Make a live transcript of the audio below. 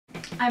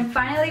I'm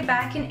finally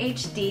back in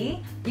HD，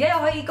 而家又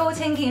可以高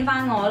清見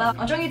翻我啦！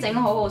我終於整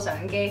好部相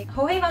機，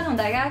好興奮同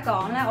大家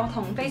講咧，我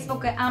同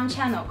Facebook 嘅啱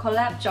channel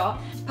collab 咗，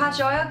拍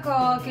咗一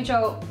個叫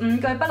做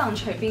5句不能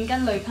隨便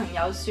跟女朋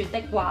友說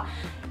的話。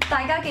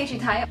大家記住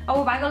睇，我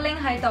會擺個 link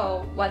喺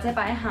度，或者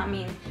擺喺下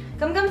面。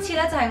咁今次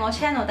咧就係我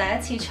channel 第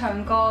一次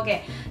唱歌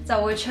嘅，就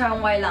會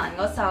唱衛蘭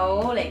嗰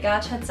首《離家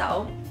出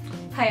走》。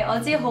係，我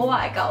知好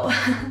懷舊，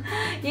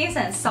已經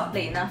成10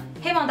年啦，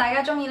希望大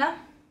家鍾意啦。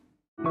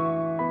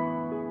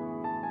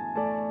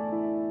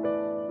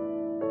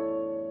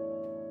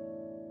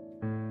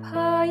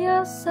怕一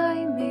世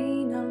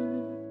未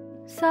能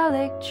沙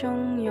礫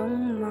中擁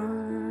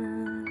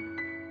吻，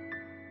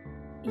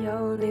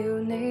有了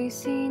你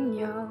先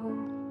有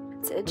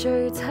這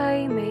最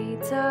凄美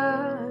質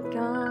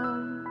感。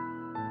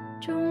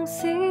縱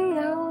使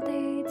有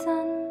地震，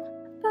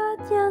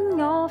不因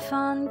我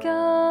犯緊。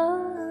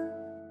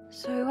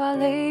誰話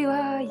你話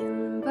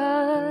人不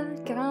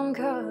敢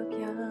吸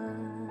引？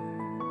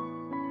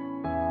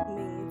明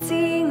知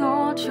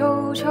我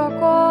做錯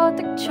過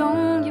的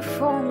總要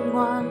奉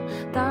還，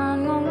但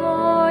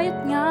我愛一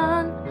眼，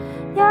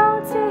有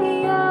自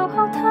由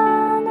後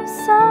嘆的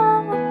心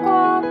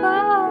過不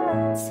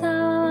散。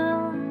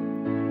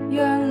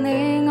讓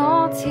你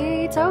我似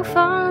走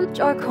返，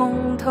在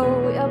窮途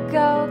入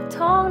舊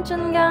湯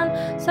盡間，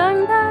上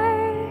帝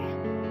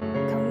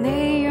求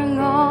你讓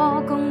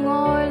我共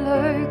愛侶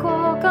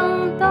過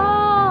更多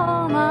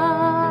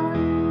晚，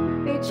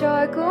別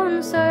再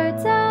管誰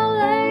咒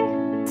你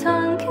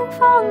曾經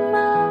荒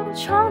謬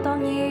闖蕩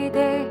異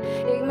地，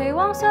亦未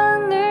妄想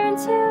戀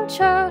超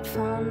出煩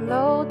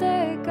惱的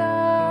禁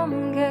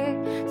忌，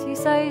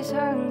是世上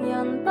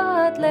人不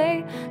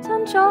理，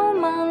真早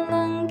晚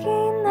能見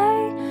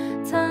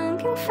你，曾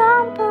經反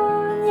叛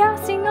也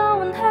是我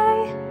運氣。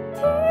天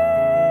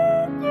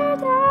與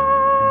地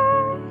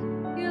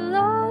如老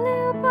了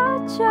不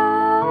再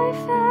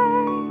飛，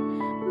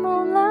無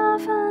那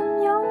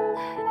份勇氣。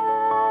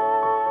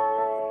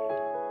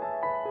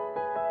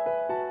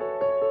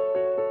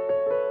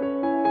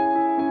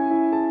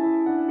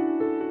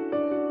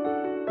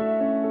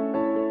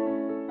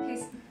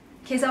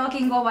其實我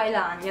見過衛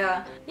蘭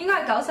㗎，應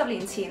該係90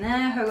年前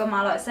咧去過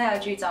馬來西亞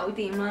住酒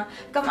店啦。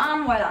咁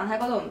啱衛蘭喺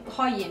嗰度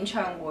開演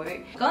唱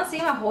會，嗰陣時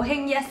因為好興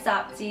Yes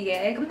雜誌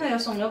嘅，咁佢就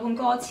送咗本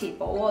歌詞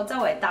簿我周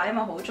圍帶，因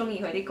為好中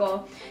意佢啲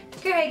歌。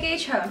跟住喺機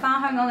場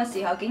翻香港嘅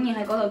時候，竟然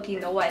喺嗰度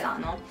見到衛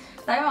蘭咯。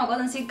但因為我嗰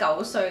陣時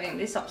9歲定唔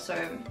知10歲，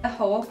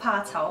好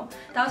怕醜。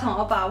但我同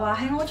我爸話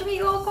係我中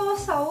意嗰個歌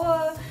手啊，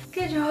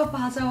跟住我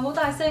爸就好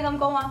大聲咁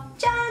講話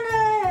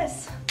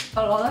Janice。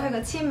我攞到佢個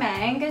簽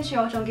名，跟住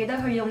我仲記得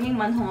佢用英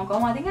文同我講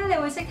話，點解你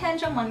會識聽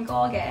中文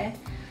歌嘅？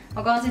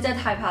我嗰陣時真係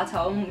太怕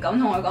醜，唔敢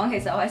同佢講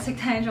其實我係識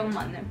聽中文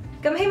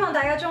嘅。咁希望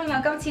大家中意我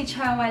今次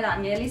唱衛蘭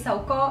嘅呢首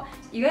歌。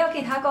如果有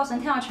其他歌想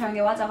聽我唱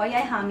嘅話，就可以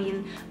喺下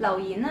面留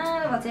言啦，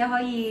或者可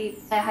以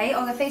喺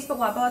我嘅 Facebook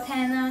話俾我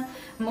聽啦。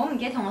唔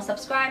記得同我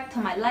subscribe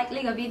同埋 like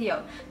呢個 video，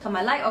 同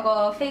埋 like 我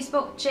個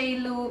Facebook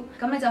JLu，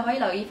 咁你就可以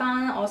留意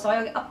翻我所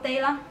有嘅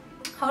update 啦。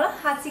好啦，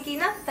下次見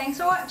啦 ，Thanks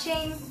for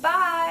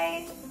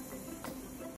watching，bye。